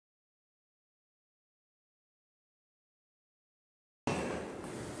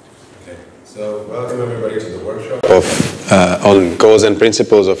So welcome everybody to the workshop on goals and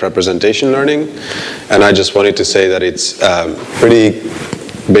principles of representation learning. And I just wanted to say that it's pretty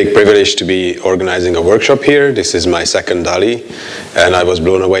big privilege to be organizing a workshop here. This is my second DALI, and I was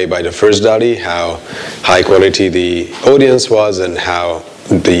blown away by the first DALI, how high quality the audience was and how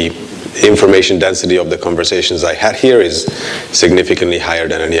the information density of the conversations I had here is significantly higher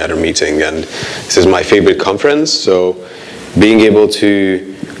than any other meeting. And this is my favorite conference, so being able to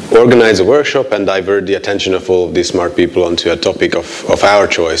organize a workshop and divert the attention of all of these smart people onto a topic of our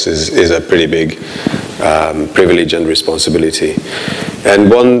choice is a pretty big privilege and responsibility.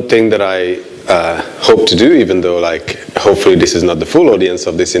 And one thing that I hope to do, even though hopefully this is not the full audience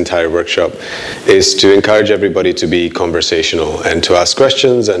of this entire workshop, is to encourage everybody to be conversational and to ask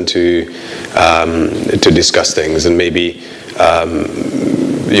questions and to discuss things. And maybe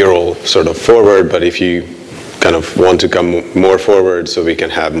you're all sort of forward, but if you kind of want to come more forward so we can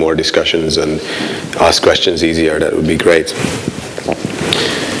have more discussions and ask questions easier, that would be great.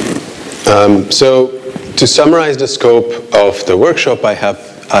 So to summarize the scope of the workshop, I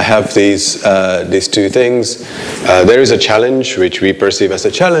have these two things. There is a challenge, which we perceive as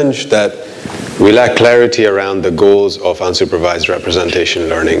a challenge, that we lack clarity around the goals of unsupervised representation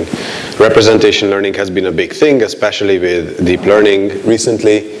learning. Representation learning has been a big thing, especially with deep learning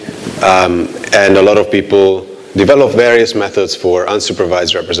recently, and a lot of people develop various methods for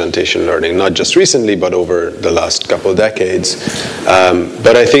unsupervised representation learning, not just recently, but over the last couple decades.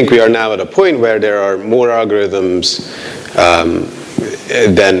 But I think we are now at a point where there are more algorithms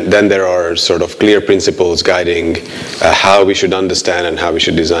than there are sort of clear principles guiding how we should understand and how we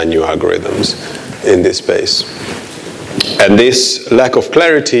should design new algorithms in this space. And this lack of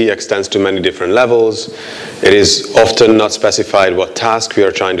clarity extends to many different levels. It is often not specified what task we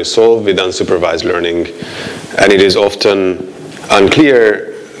are trying to solve with unsupervised learning, and it is often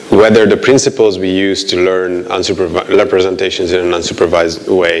unclear whether the principles we use to learn representations in unsupervised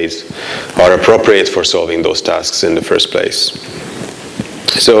ways are appropriate for solving those tasks in the first place.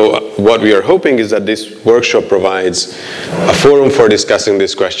 So what we are hoping is that this workshop provides a forum for discussing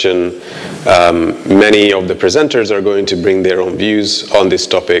this question. Many of the presenters are going to bring their own views on this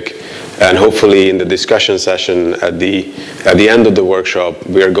topic, and hopefully in the discussion session at the end of the workshop,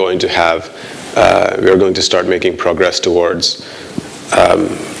 we are going to start making progress towards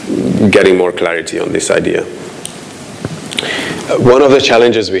getting more clarity on this idea. One of the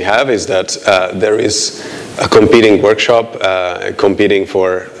challenges we have is that there is a competing workshop, competing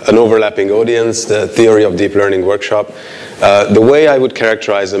for an overlapping audience, the theory of deep learning workshop. The way I would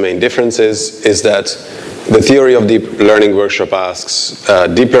characterize the main differences is that the theory of deep learning workshop asks,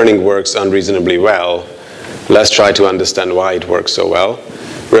 deep learning works unreasonably well, let's try to understand why it works so well.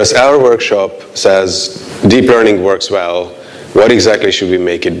 Whereas our workshop says, deep learning works well, what exactly should we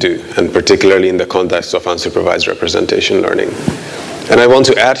make it do? And particularly in the context of unsupervised representation learning. And I want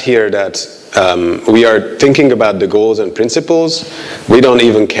to add here that we are thinking about the goals and principles. We don't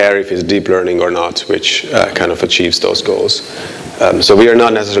even care if it's deep learning or not, which kind of achieves those goals. So we are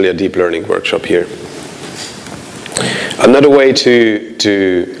not necessarily a deep learning workshop here. Another way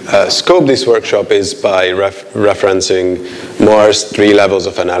to scope this workshop is by referencing Marr's 3 levels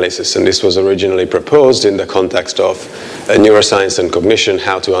of analysis. And this was originally proposed in the context of neuroscience and cognition,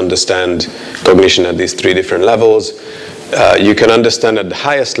 how to understand cognition at these 3 different levels. You can understand at the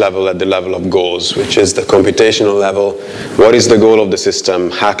highest level, at the level of goals, which is the computational level. What is the goal of the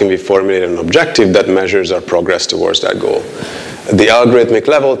system? How can we formulate an objective that measures our progress towards that goal? The algorithmic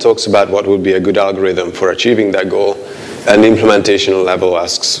level talks about what would be a good algorithm for achieving that goal. And the implementational level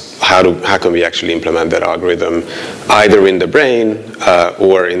asks how can we actually implement that algorithm, either in the brain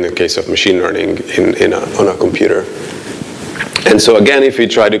or in the case of machine learning on a computer. And so again, if we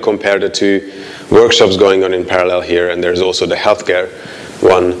try to compare the two workshops going on in parallel here, and there's also the healthcare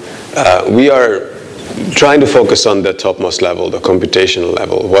one, we are trying to focus on the topmost level, the computational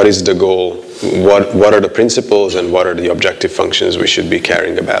level. What is the goal? What are the principles and what are the objective functions we should be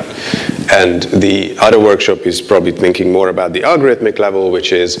caring about? And the other workshop is probably thinking more about the algorithmic level,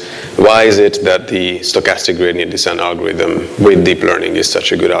 which is why is it that the stochastic gradient descent algorithm with deep learning is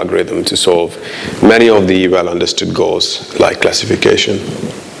such a good algorithm to solve many of the well understood goals like classification.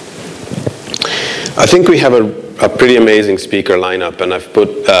 I think we have a pretty amazing speaker lineup, and I've put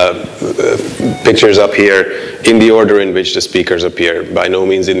pictures up here in the order in which the speakers appear, by no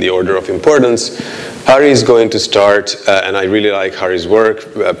means in the order of importance. Harry is going to start, and I really like Harry's work.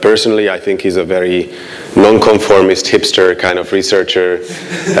 Personally, I think he's a very nonconformist, hipster kind of researcher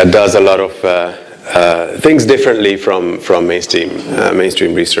that does a lot of things differently from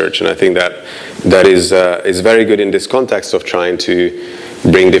mainstream research, and I think that is very good in this context of trying to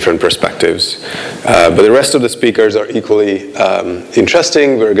bring different perspectives. But the rest of the speakers are equally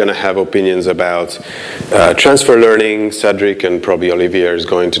interesting. We're going to have opinions about transfer learning. Cedric and probably Olivier is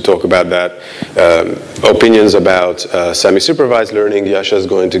going to talk about that. Opinions about semi-supervised learning. Yasha is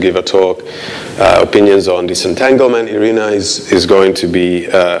going to give a talk. Opinions on disentanglement. Irina is going to be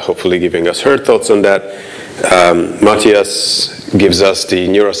hopefully giving us her thoughts on that. Matthias gives us the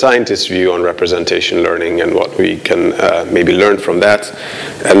neuroscientist view on representation learning and what we can maybe learn from that.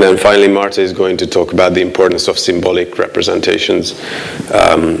 And then finally, Marta is going to talk about the importance of symbolic representations,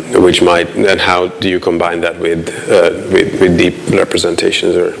 which might, and how do you combine that with deep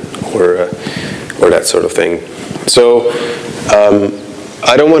representations or that sort of thing. So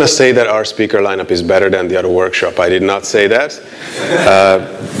I don't want to say that our speaker lineup is better than the other workshop. I did not say that.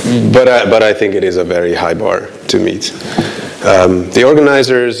 But I think it is a very high bar to meet. The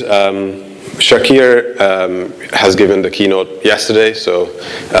organizers, Shakir has given the keynote yesterday, so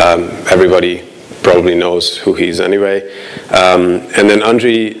everybody probably knows who he is anyway. And then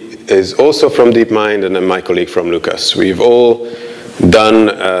Andri is also from DeepMind, and then my colleague from Lucas. We've all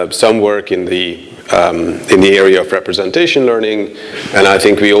done some work in the area of representation learning, and I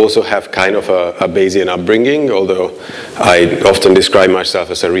think we also have kind of a Bayesian upbringing, although I often describe myself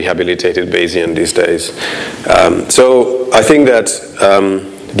as a rehabilitated Bayesian these days. So I think that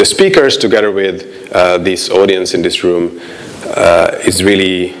the speakers, together with this audience in this room, is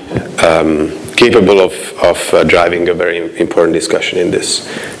really capable of driving a very important discussion in this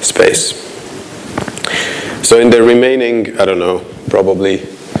space. So in the remaining, I don't know, probably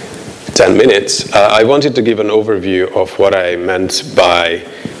 10 minutes, I wanted to give an overview of what I meant by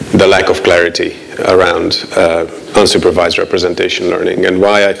the lack of clarity around unsupervised representation learning, and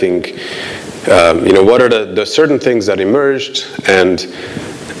why I think, what are the certain things that emerged, and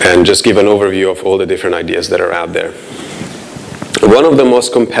just give an overview of all the different ideas that are out there. One of the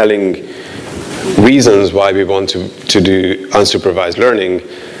most compelling reasons why we want to do unsupervised learning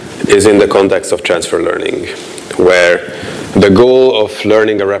is in the context of transfer learning, where the goal of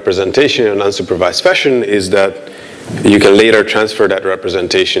learning a representation in an unsupervised fashion is that you can later transfer that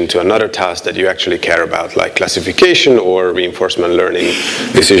representation to another task that you actually care about, like classification or reinforcement learning,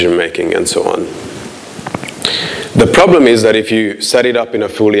 decision making, and so on. The problem is that if you set it up in a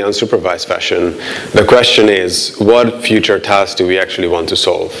fully unsupervised fashion, the question is, what future tasks do we actually want to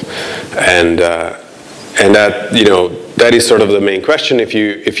solve? And that, that is sort of the main question. If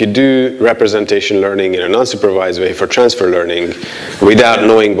you do representation learning in an unsupervised way for transfer learning, without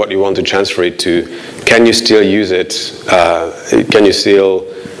knowing what you want to transfer it to, can you still use it? Can you still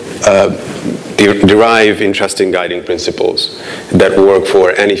derive interesting guiding principles that work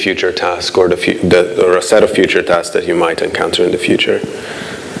for any future task or a set of future tasks that you might encounter in the future?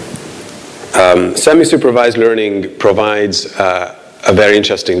 Semi-supervised learning provides a very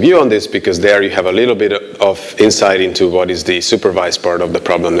interesting view on this, because there you have a little bit of insight into what is the supervised part of the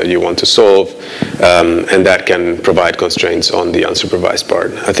problem that you want to solve, and that can provide constraints on the unsupervised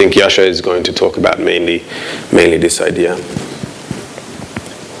part. I think Yasha is going to talk about mainly this idea.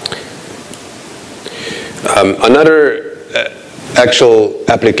 Another actual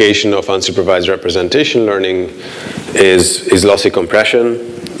application of unsupervised representation learning is lossy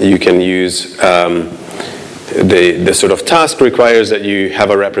compression. You can use the sort of task requires that you have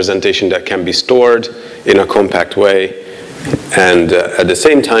a representation that can be stored in a compact way, and at the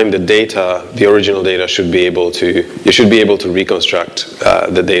same time, the original data should be able to reconstruct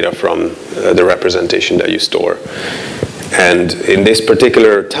the data from the representation that you store. And in this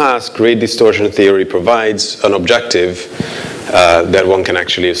particular task, rate distortion theory provides an objective that one can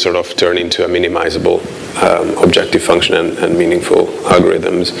actually sort of turn into a minimizable objective function and meaningful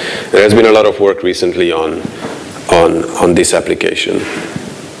algorithms. There has been a lot of work recently on this application.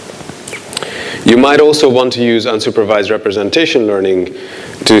 You might also want to use unsupervised representation learning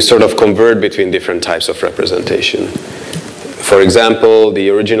to sort of convert between different types of representation. For example, the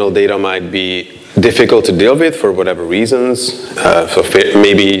original data might be difficult to deal with for whatever reasons. So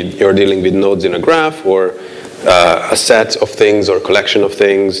maybe you're dealing with nodes in a graph, or a set of things or collection of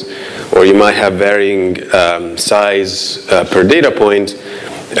things, or you might have varying size per data point,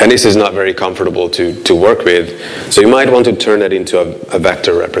 and this is not very comfortable to work with. So you might want to turn that into a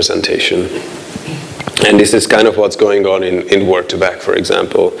vector representation. And this is kind of what's going on in Word2Vec, for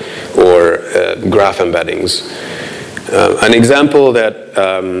example, or graph embeddings. An example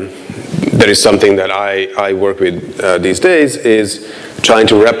that is something that I work with these days is trying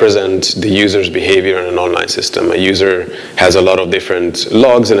to represent the user's behavior in an online system. A user has a lot of different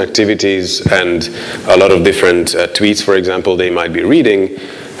logs and activities and a lot of different tweets, for example, they might be reading.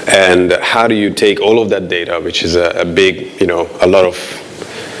 And how do you take all of that data, which is a big, a lot of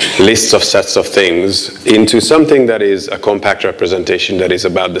lists of sets of things into something that is a compact representation that is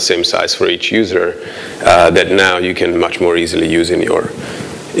about the same size for each user, that now you can much more easily use in your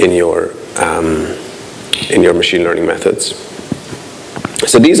machine learning methods.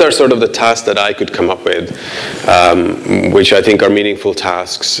 So these are sort of the tasks that I could come up with, which I think are meaningful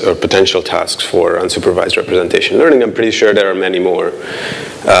tasks or potential tasks for unsupervised representation learning. I'm pretty sure there are many more.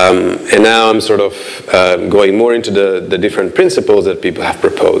 And now I'm sort of going more into the different principles that people have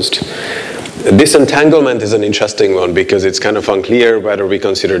proposed. Disentanglement is an interesting one because it's kind of unclear whether we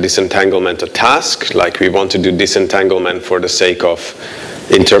consider disentanglement a task, like we want to do disentanglement for the sake of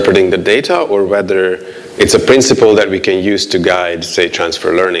interpreting the data, or whether it's a principle that we can use to guide, say,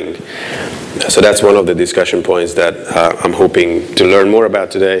 transfer learning. So that's one of the discussion points that I'm hoping to learn more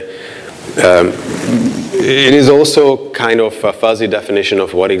about today. It is also kind of a fuzzy definition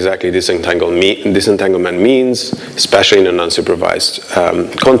of what exactly disentanglement means, especially in an unsupervised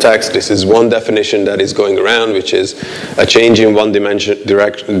context. This is one definition that is going around, which is a change in one dimension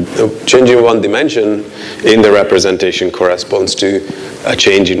in the representation corresponds to a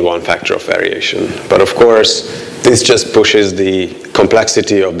change in one factor of variation. But of course, this just pushes the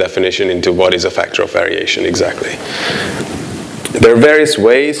complexity of definition into what is a factor of variation exactly. There are various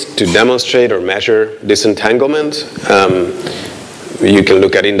ways to demonstrate or measure disentanglement. You can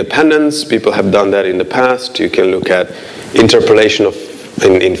look at independence. People have done that in the past. You can look at interpolation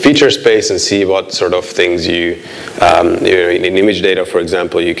in feature space and see what sort of things in image data, for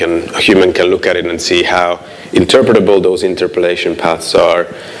example, a human can look at it and see how interpretable those interpolation paths are.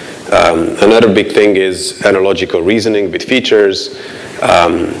 Another big thing is analogical reasoning with features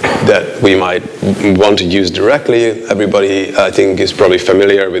that we might want to use directly. Everybody, I think, is probably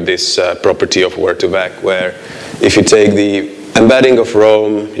familiar with this property of word2vec, where if you take the embedding of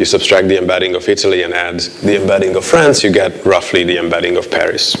Rome, you subtract the embedding of Italy and add the embedding of France, you get roughly the embedding of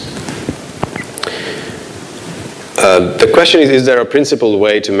Paris. The question is there a principled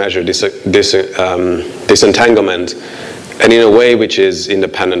way to measure disentanglement, and in a way which is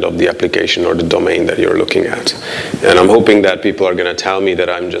independent of the application or the domain that you're looking at? And I'm hoping that people are going to tell me that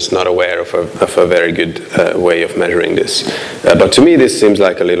I'm just not aware of a very good way of measuring this. But to me, this seems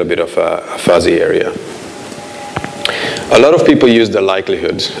like a little bit of a fuzzy area. A lot of people use the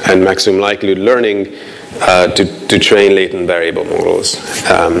likelihood and maximum likelihood learning to train latent variable models.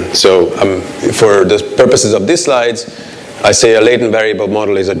 For the purposes of these slides, I say a latent variable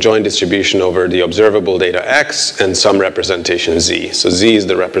model is a joint distribution over the observable data X and some representation Z. So Z is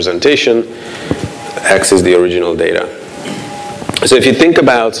the representation, X is the original data. So if you think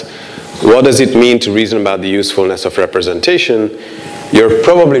about what does it mean to reason about the usefulness of representation, you're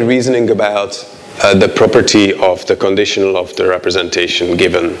probably reasoning about the property of the conditional of the representation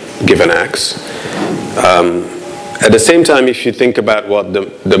given X. At the same time, if you think about what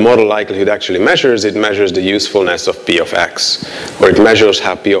the model likelihood actually measures, it measures the usefulness of P of X, or it measures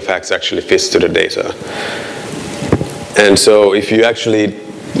how P of X actually fits to the data. And so if you actually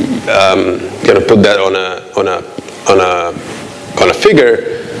kind of put that on a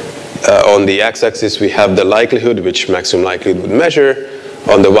figure, on the x-axis we have the likelihood, which maximum likelihood would measure.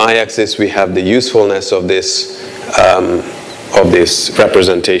 On the y-axis we have the usefulness of this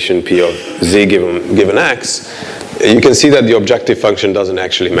representation P of Z given X. You can see that the objective function doesn't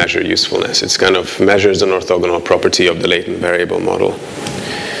actually measure usefulness. It kind of measures an orthogonal property of the latent variable model.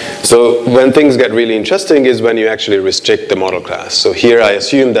 So when things get really interesting is when you actually restrict the model class. So here I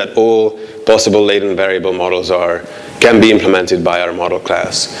assume that all possible latent variable models can be implemented by our model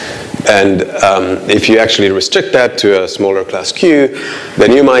class. And if you actually restrict that to a smaller class Q,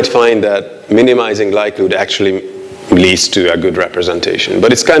 then you might find that minimizing likelihood actually leads to a good representation.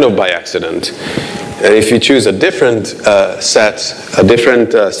 But it's kind of by accident. And if you choose a different set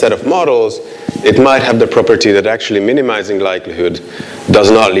of models, it might have the property that actually minimizing likelihood does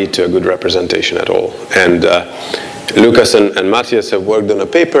not lead to a good representation at all. And Lucas and Matthias have worked on a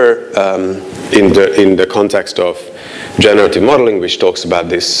paper in the context of generative modeling, which talks about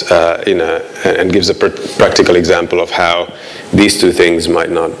this and gives a practical example of how these two things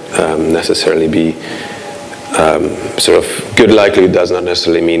might not necessarily be sort of good likelihood does not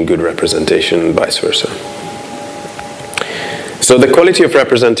necessarily mean good representation, and vice versa. So the quality of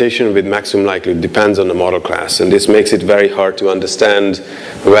representation with maximum likelihood depends on the model class, and this makes it very hard to understand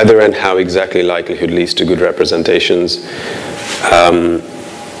whether and how exactly likelihood leads to good representations.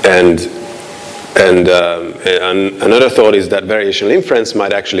 Another thought is that variational inference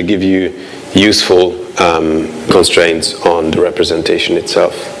might actually give you useful constraints on the representation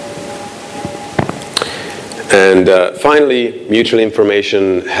itself. And finally, mutual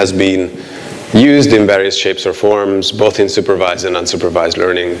information has been used in various shapes or forms, both in supervised and unsupervised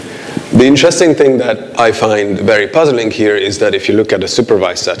learning. The interesting thing that I find very puzzling here is that if you look at a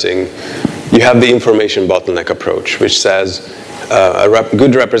supervised setting, you have the information bottleneck approach, which says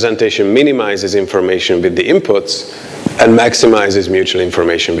good representation minimizes information with the inputs and maximizes mutual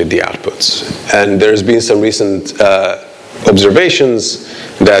information with the outputs. And there's been some recent observations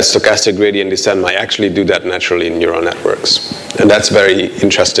that stochastic gradient descent might actually do that naturally in neural networks. And that's a very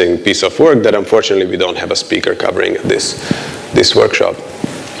interesting piece of work that unfortunately we don't have a speaker covering at this workshop.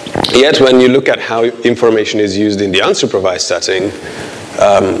 Yet when you look at how information is used in the unsupervised setting,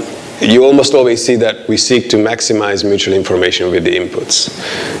 you almost always see that we seek to maximize mutual information with the inputs.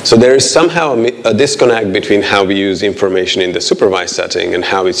 So there is somehow a disconnect between how we use information in the supervised setting and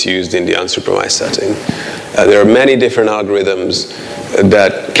how it's used in the unsupervised setting. There are many different algorithms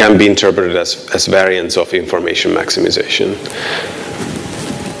that can be interpreted as variants of information maximization.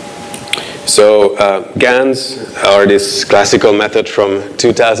 So GANs are this classical method from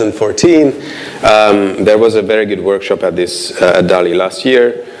 2014. There was a very good workshop at DALI last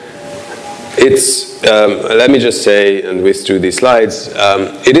year. It's, let me just say, and whiz through these slides,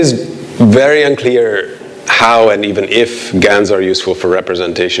 it is very unclear how and even if GANs are useful for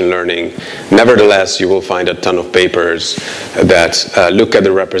representation learning. Nevertheless, you will find a ton of papers that look at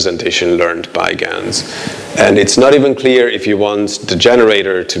the representation learned by GANs. And it's not even clear if you want the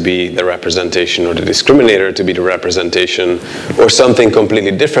generator to be the representation or the discriminator to be the representation, or something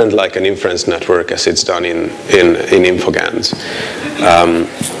completely different like an inference network as it's done in InfoGANs.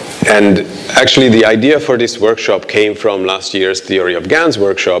 And actually, the idea for this workshop came from last year's Theory of GANs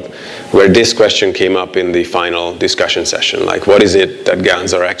workshop, where this question came up in the final discussion session. Like, what is it that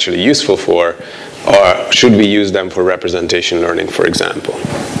GANs are actually useful for? Or should we use them for representation learning, for example?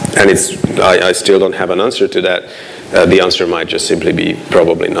 And I still don't have an answer to that. The answer might just simply be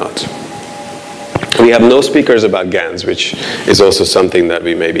probably not. We have no speakers about GANs, which is also something that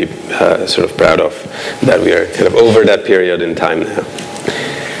we may be sort of proud of, that we are kind of over that period in time now.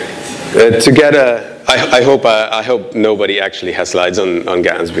 I hope nobody actually has slides on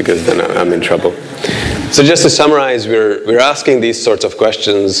GANs, because then I'm in trouble. So just to summarize, we're asking these sorts of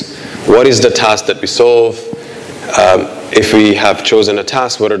questions. What is the task that we solve? If we have chosen a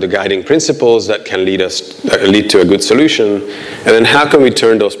task, what are the guiding principles that can lead to a good solution? And then how can we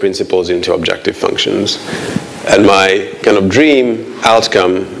turn those principles into objective functions? And my kind of dream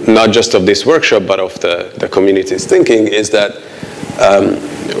outcome, not just of this workshop, but of the community's thinking, is that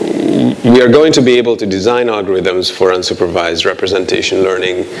we are going to be able to design algorithms for unsupervised representation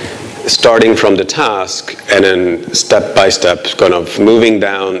learning, starting from the task and then step by step kind of moving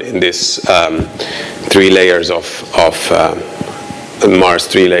down in this 3 layers of Marr's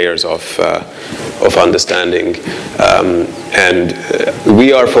 3 layers of understanding. And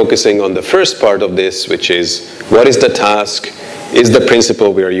we are focusing on the first part of this, which is, what is the task? Is the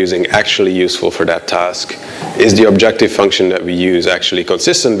principle we are using actually useful for that task? Is the objective function that we use actually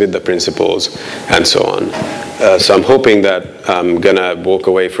consistent with the principles? And so on. So I'm hoping that I'm going to walk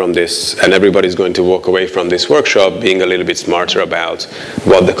away from this, and everybody's going to walk away from this workshop being a little bit smarter about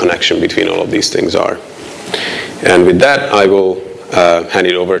what the connection between all of these things are. And with that, I will hand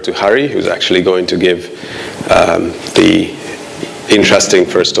it over to Harry, who's actually going to give the interesting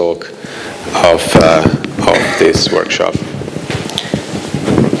first talk of this workshop.